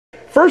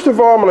First of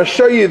all, I'm going to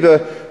show you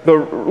the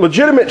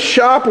legitimate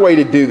shop way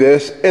to do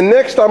this, and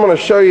next I'm going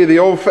to show you the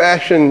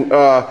old-fashioned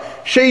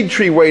shade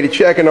tree way to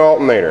check an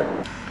alternator.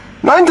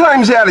 9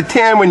 times out of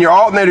 10, when your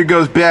alternator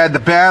goes bad, the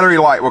battery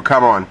light will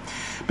come on.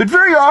 But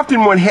very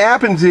often what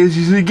happens is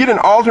you get an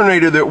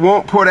alternator that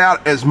won't put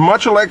out as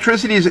much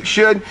electricity as it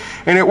should,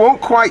 and it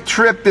won't quite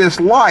trip this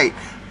light.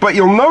 But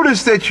you'll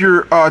notice that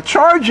your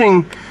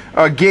charging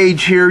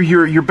gauge here,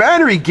 your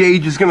battery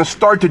gauge is going to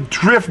start to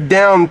drift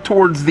down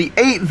towards the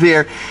 8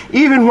 there,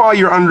 even while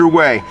you're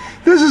underway.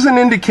 This is an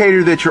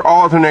indicator that your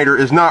alternator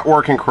is not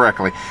working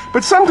correctly.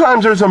 But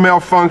sometimes there's a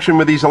malfunction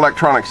with these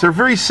electronics. They're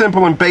very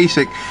simple and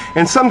basic,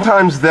 and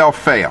sometimes they'll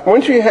fail.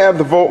 Once you have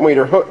the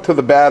voltmeter hooked to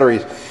the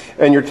batteries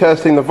and you're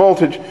testing the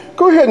voltage,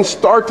 go ahead and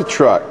start the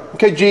truck.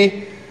 Okay,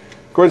 G,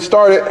 go ahead and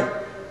start it.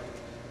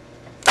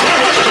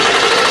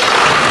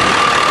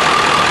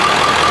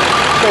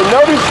 Okay,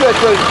 notice that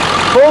the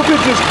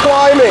voltage is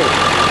climbing.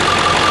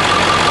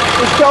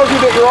 This tells you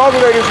that your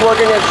alternator is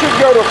working. It should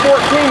go to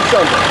 14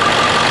 something.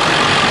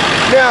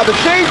 Now, the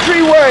shade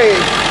tree way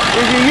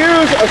is you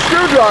use a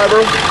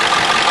screwdriver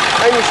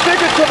and you stick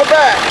it to the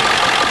back.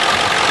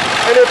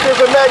 And if there's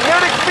a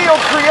magnetic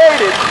field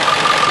created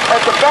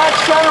at the back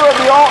center of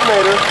the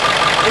alternator,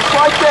 it's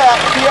like that.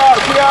 See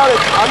how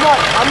it's,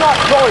 I'm not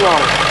pulling on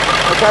it,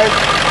 okay?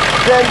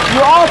 Then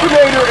your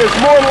alternator is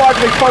more than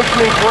likely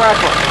functioning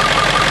correctly,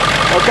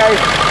 okay?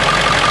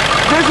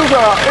 This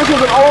is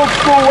an old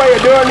school way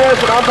of doing this,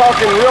 and I'm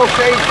talking real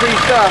shade tree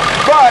stuff,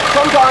 but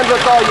sometimes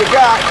that's all you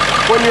got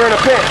when you're in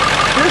a pinch.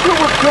 This will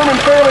determine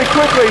fairly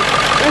quickly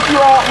if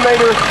your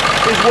alternator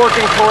is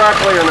working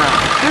correctly or not.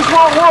 This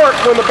won't work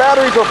when the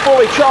batteries are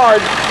fully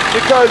charged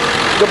because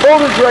the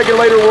voltage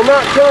regulator will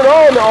not turn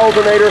on the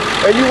alternator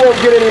and you won't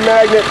get any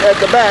magnet at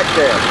the back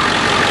there.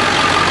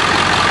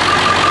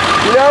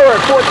 You know, we're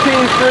at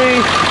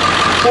 14.3,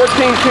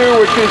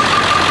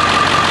 14.2,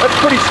 that's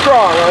pretty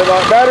strong.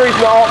 The batteries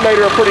and the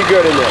alternator are pretty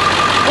good in this.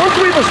 Once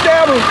we've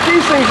established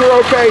these things are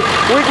okay,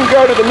 we can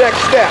go to the next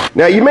step.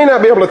 Now, you may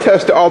not be able to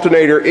test the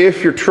alternator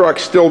if your truck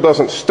still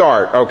doesn't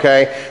start,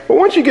 okay? But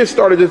once you get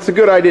started, it's a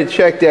good idea to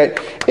check that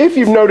if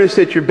you've noticed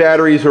that your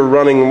batteries are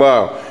running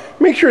low.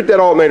 Make sure that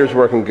alternator is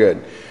working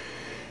good.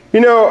 You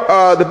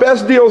know, the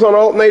best deals on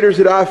alternators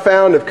that I've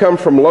found have come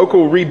from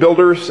local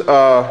rebuilders.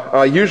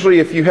 Usually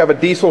if you have a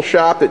diesel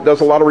shop that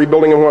does a lot of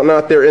rebuilding and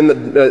whatnot, they're in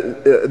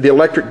the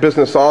electric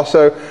business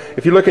also.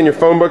 If you look in your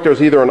phone book,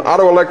 there's either an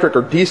auto electric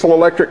or diesel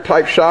electric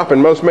type shop in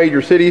most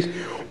major cities,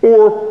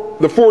 or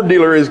the Ford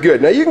dealer is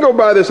good. Now, you can go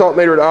buy this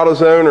alternator at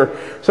AutoZone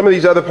or some of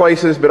these other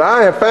places, but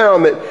I have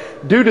found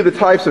that due to the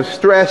types of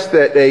stress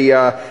that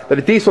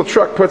a diesel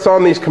truck puts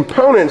on these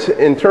components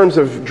in terms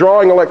of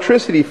drawing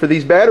electricity for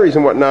these batteries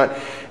and whatnot,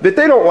 that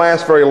they don't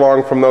last very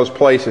long from those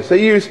places.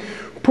 They use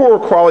poor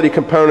quality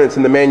components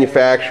in the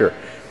manufacture.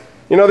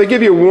 You know, they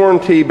give you a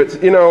warranty,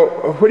 but, you know,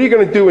 what are you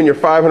going to do when you're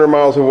 500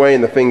 miles away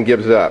and the thing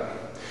gives up?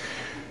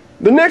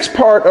 The next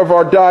part of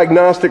our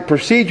diagnostic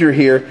procedure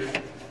here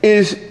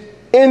is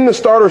in the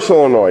starter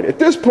solenoid. At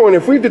this point,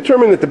 if we've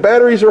determined that the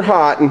batteries are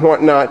hot and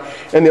whatnot,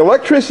 and the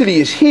electricity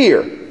is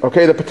here,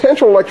 okay, the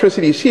potential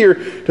electricity is here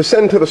to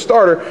send to the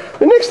starter,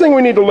 the next thing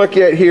we need to look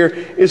at here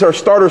is our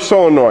starter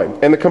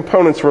solenoid and the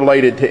components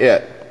related to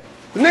it.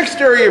 The next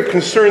area of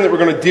concern that we're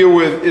going to deal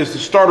with is the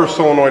starter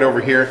solenoid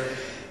over here,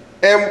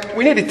 and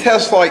we need a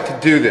test light to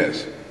do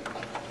this.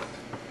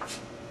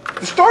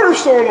 The starter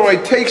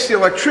solenoid takes the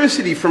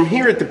electricity from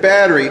here at the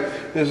battery.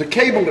 There's a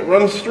cable that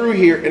runs through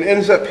here and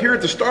ends up here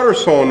at the starter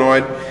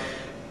solenoid,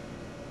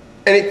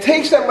 and it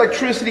takes that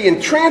electricity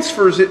and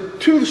transfers it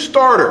to the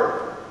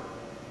starter.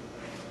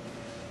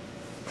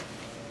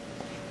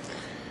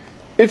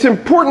 It's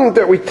important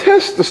that we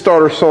test the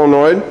starter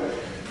solenoid.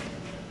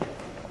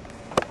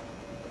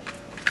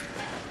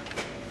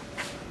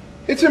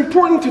 It's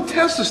important to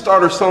test the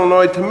starter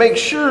solenoid to make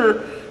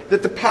sure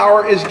that the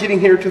power is getting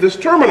here to this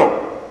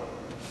terminal.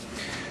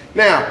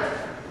 Now,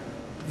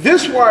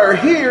 this wire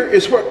here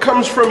is what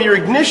comes from your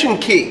ignition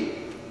key.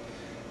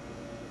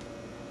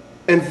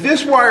 And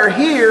this wire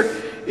here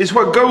is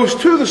what goes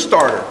to the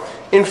starter.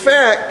 In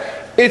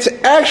fact, it's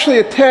actually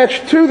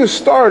attached to the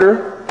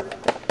starter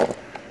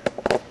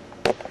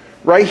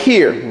right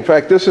here. In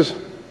fact, this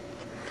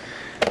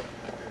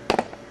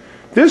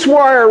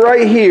wire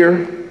right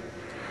here,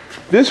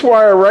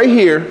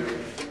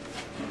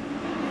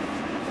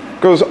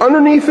 goes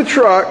underneath the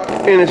truck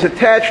and is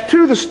attached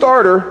to the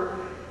starter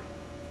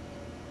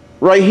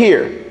right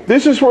here.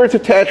 This is where it's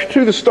attached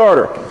to the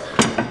starter,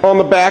 on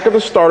the back of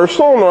the starter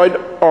solenoid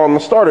on the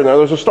starter. Now,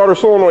 there's a starter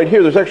solenoid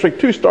here. There's actually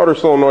 2 starter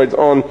solenoids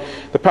on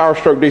the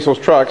Powerstroke diesel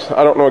trucks.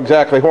 I don't know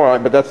exactly why,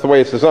 but that's the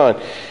way it's designed.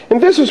 And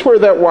this is where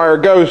that wire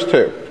goes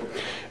to.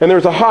 And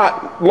there's a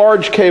hot,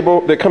 large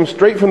cable that comes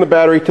straight from the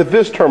battery to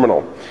this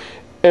terminal.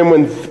 And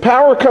when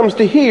power comes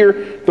to here,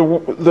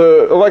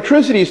 the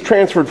electricity is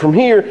transferred from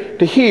here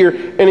to here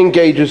and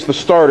engages the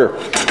starter.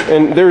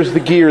 And there's the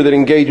gear that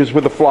engages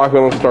with the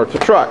flywheel and starts the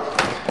truck.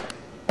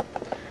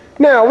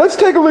 Now, let's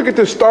take a look at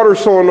this starter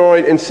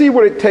solenoid and see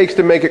what it takes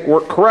to make it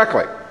work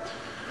correctly.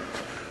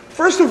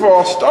 First of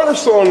all, starter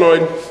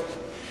solenoid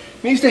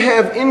needs to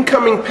have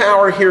incoming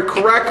power here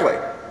correctly.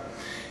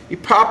 You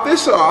pop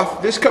this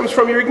off, this comes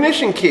from your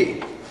ignition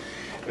key.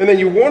 And then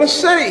you want to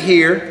set it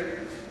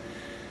here.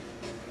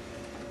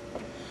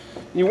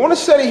 You want to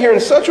set it here in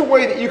such a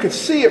way that you can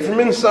see it from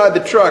inside the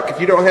truck if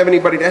you don't have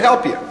anybody to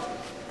help you.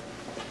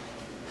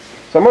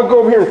 So I'm going to go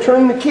over here and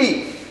turn the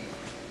key.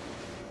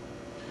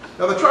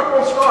 Now the truck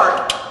won't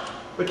start,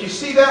 but you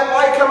see that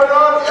light coming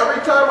on?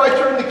 Every time I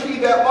turn the key,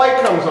 that light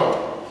comes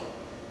on.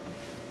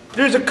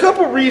 There's a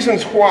couple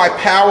reasons why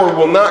power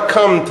will not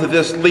come to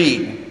this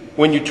lead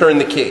when you turn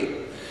the key.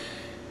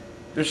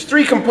 There's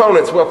three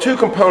components, well, two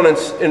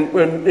components,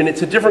 and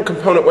it's a different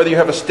component whether you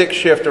have a stick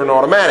shift or an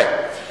automatic.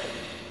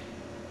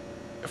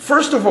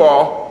 First of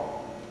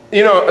all,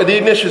 you know, the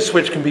ignition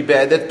switch can be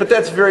bad, but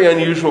that's very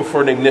unusual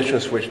for an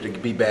ignition switch to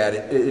be bad.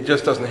 It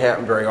just doesn't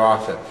happen very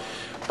often.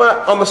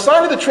 But on the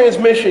side of the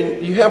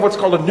transmission, you have what's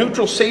called a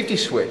neutral safety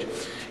switch.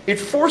 It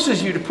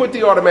forces you to put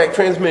the automatic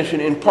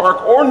transmission in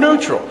park or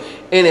neutral.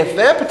 And if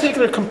that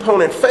particular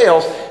component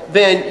fails,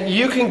 then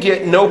you can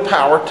get no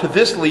power to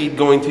this lead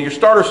going to your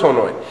starter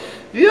solenoid.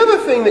 The other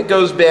thing that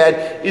goes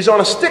bad is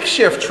on a stick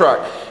shift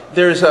truck.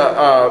 There's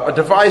a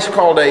device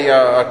called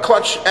a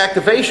clutch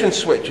activation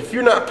switch. If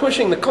you're not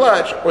pushing the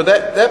clutch or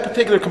that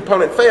particular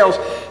component fails,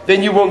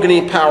 then you won't get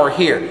any power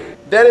here.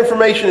 That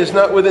information is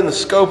not within the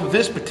scope of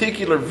this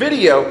particular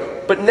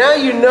video, but now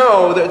you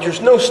know that there's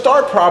no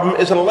start problem,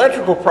 is an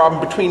electrical problem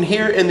between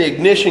here and the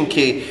ignition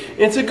key. And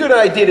it's a good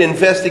idea to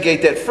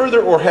investigate that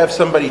further or have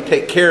somebody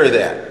take care of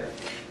that.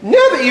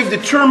 Now that you've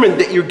determined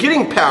that you're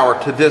getting power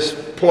to this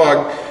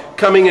plug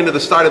coming into the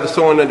side of the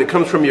solenoid that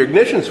comes from your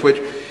ignition switch,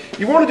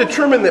 you want to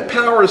determine that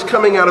power is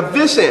coming out of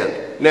this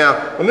end.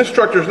 Now, on this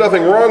truck there's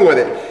nothing wrong with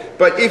it,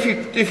 but if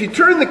you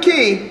turn the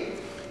key,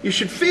 you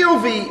should feel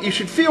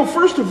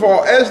first of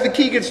all, as the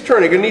key gets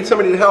turned, you're going to need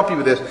somebody to help you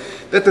with this,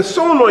 that the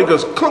solenoid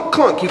goes clunk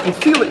clunk. You can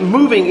feel it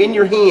moving in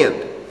your hand.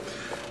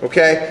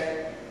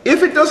 Okay?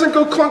 If it doesn't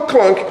go clunk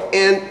clunk,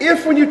 and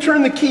if when you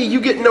turn the key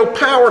you get no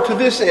power to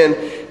this end,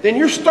 then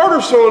your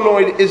starter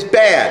solenoid is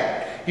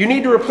bad. You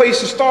need to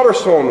replace the starter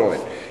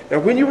solenoid. Now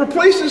when you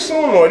replace the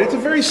solenoid, it's a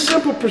very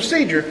simple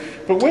procedure,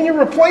 but when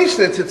you replace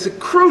this, it's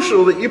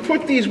crucial that you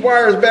put these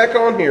wires back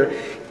on here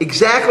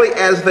exactly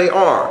as they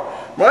are.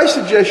 My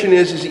suggestion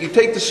is that you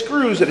take the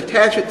screws that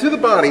attach it to the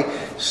body,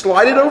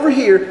 slide it over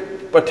here,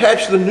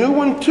 attach the new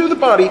one to the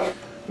body.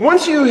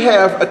 Once you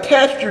have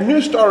attached your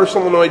new starter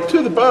solenoid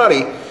to the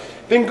body,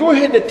 then go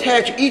ahead and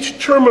attach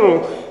each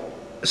terminal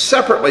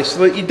separately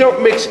so that you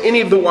don't mix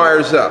any of the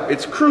wires up.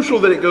 It's crucial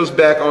that it goes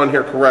back on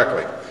here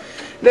correctly.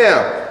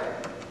 Now,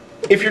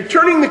 if you're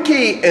turning the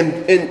key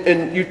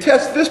and you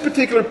test this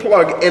particular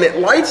plug and it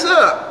lights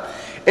up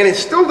and it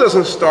still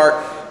doesn't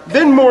start,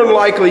 then more than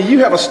likely you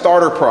have a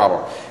starter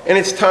problem and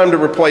it's time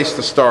to replace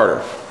the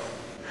starter.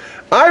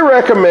 I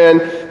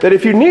recommend that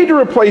if you need to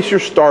replace your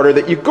starter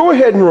that you go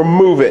ahead and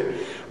remove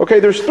it. Okay,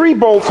 there's 3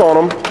 bolts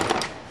on them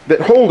that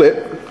hold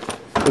it.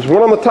 There's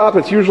one on the top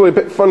that's usually a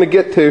bit fun to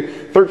get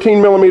to,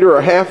 13 millimeter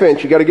or 1/2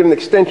 inch. You got to get an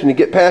extension to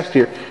get past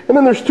here. And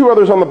then there's 2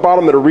 others on the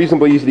bottom that are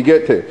reasonably easy to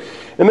get to.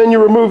 And then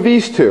you remove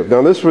these 2.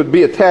 Now this would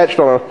be attached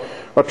on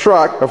a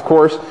truck, of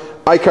course.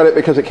 I cut it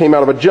because it came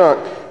out of a junk.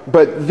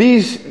 But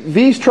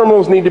these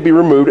terminals need to be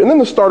removed, and then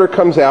the starter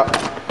comes out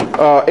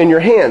in your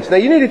hands. Now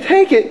you need to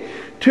take it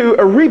to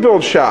a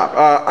rebuild shop.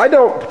 I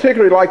don't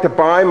particularly like to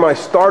buy my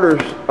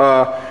starters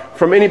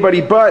from anybody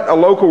but a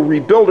local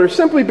rebuilder,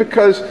 simply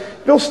because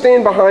they'll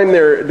stand behind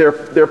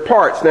their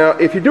parts. Now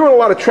if you're doing a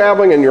lot of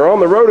traveling and you're on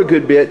the road a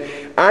good bit,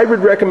 I would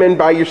recommend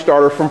buy your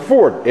starter from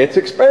Ford. It's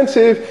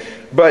expensive,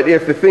 but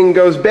if the thing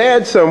goes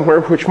bad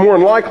somewhere, which more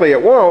than likely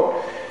it won't,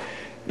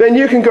 then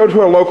you can go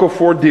to a local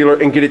Ford dealer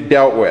and get it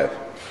dealt with.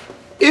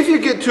 If you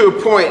get to a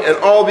point and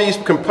all these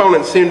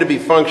components seem to be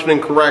functioning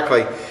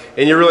correctly,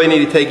 and you really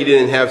need to take it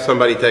in and have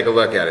somebody take a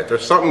look at it,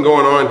 there's something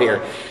going on here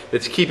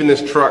that's keeping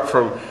this truck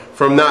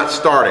from not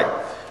starting.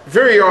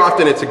 Very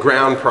often it's a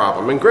ground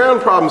problem, and ground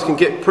problems can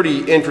get pretty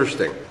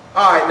interesting.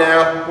 Alright,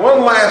 now,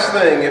 one last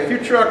thing. If your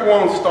truck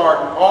won't start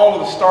and all of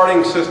the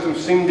starting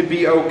systems seem to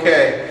be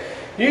okay,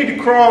 you need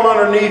to crawl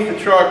underneath the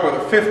truck with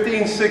a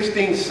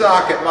 15/16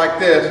 socket like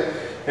this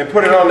and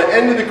put it on the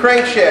end of the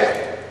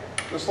crankshaft,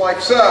 just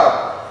like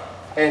so,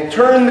 and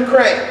turn the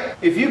crank.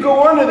 If you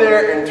go under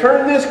there and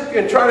turn this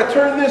and try to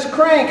turn this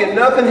crank and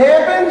nothing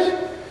happens,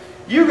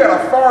 you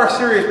got a far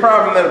serious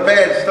problem than a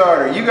bad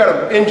starter. You got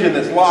an engine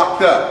that's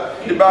locked up.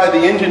 You need to buy the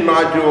engine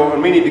module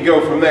and we need to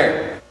go from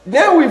there.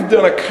 Now we've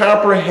done a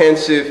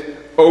comprehensive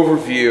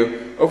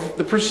overview of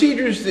the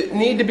procedures that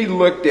need to be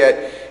looked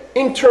at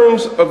in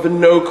terms of the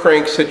no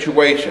crank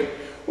situation.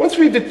 Once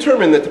we've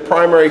determined that the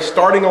primary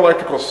starting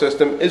electrical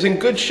system is in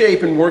good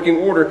shape and working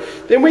order,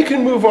 then we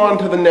can move on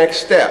to the next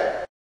step.